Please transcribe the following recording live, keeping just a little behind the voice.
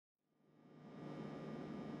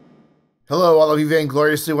Hello, all of you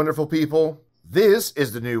vaingloriously wonderful people. This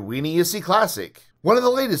is the new Weeny Issi Classic, one of the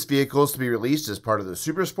latest vehicles to be released as part of the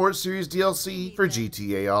Super Sports Series DLC for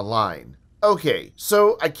GTA Online. Okay,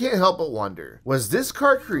 so I can't help but wonder, was this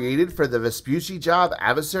car created for the Vespucci Job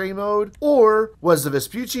Adversary mode, or was the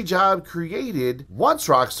Vespucci Job created once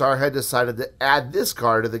Rockstar had decided to add this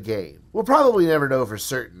car to the game? We'll probably never know for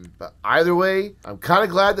certain, but either way, I'm kinda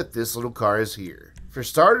glad that this little car is here. For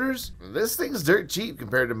starters, this thing's dirt cheap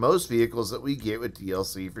compared to most vehicles that we get with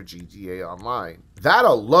DLC for GTA Online. That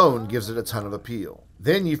alone gives it a ton of appeal.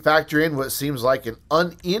 Then you factor in what seems like an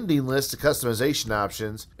unending list of customization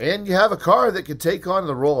options, and you have a car that can take on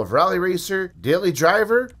the role of rally racer, daily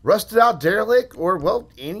driver, rusted out derelict, or well,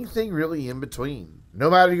 anything really in between. No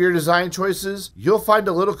matter your design choices, you'll find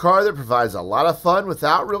a little car that provides a lot of fun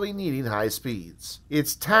without really needing high speeds.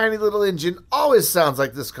 Its tiny little engine always sounds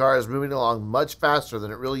like this car is moving along much faster than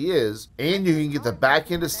it really is, and you can get the back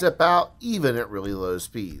end to step out even at really low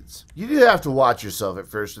speeds. You do have to watch yourself at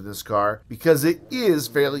first in this car, because it is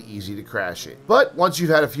fairly easy to crash it. But once you've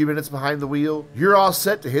had a few minutes behind the wheel, you're all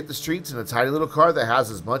set to hit the streets in a tiny little car that has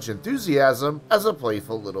as much enthusiasm as a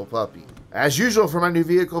playful little puppy. As usual for my new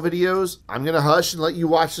vehicle videos, I'm going to hush and let you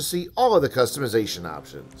watch to see all of the customization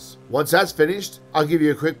options. Once that's finished, I'll give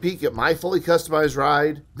you a quick peek at my fully customized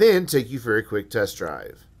ride, then take you for a quick test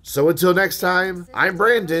drive. So until next time, I'm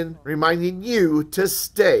Brandon, reminding you to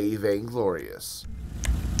stay vainglorious.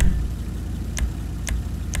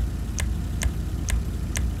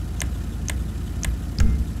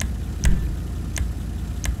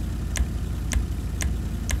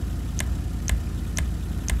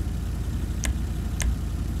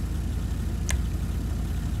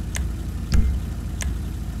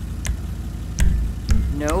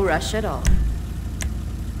 No rush at all.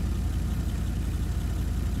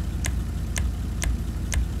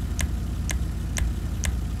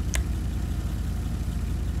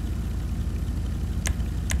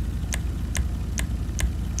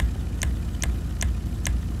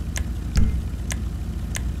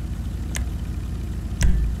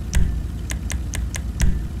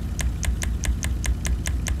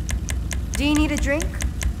 Do you need a drink?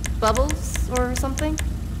 Bubbles or something?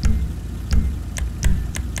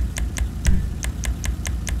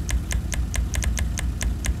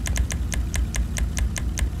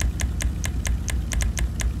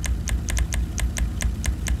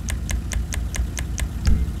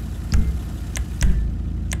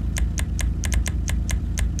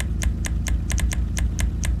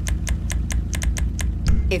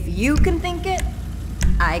 If you can think it,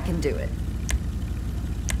 I can do it.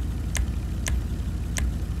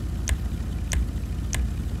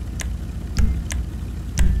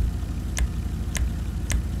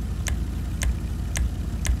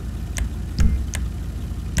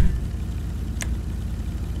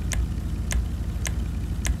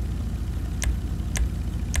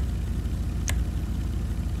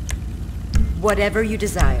 Whatever you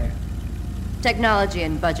desire, technology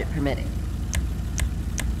and budget permitting.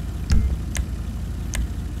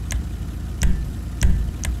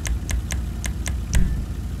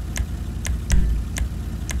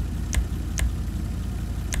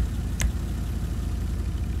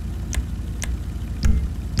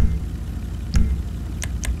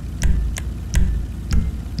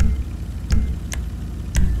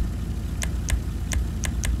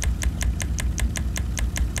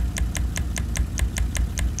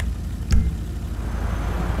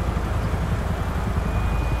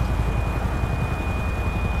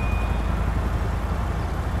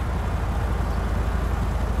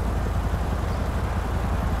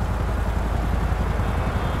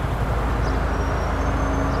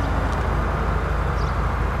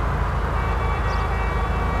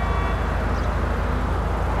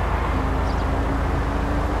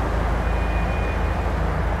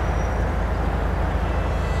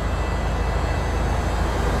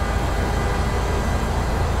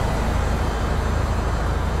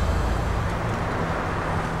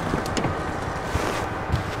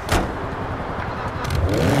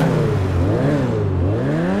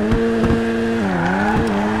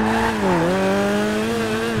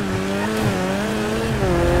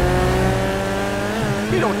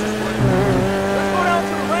 You don't just work.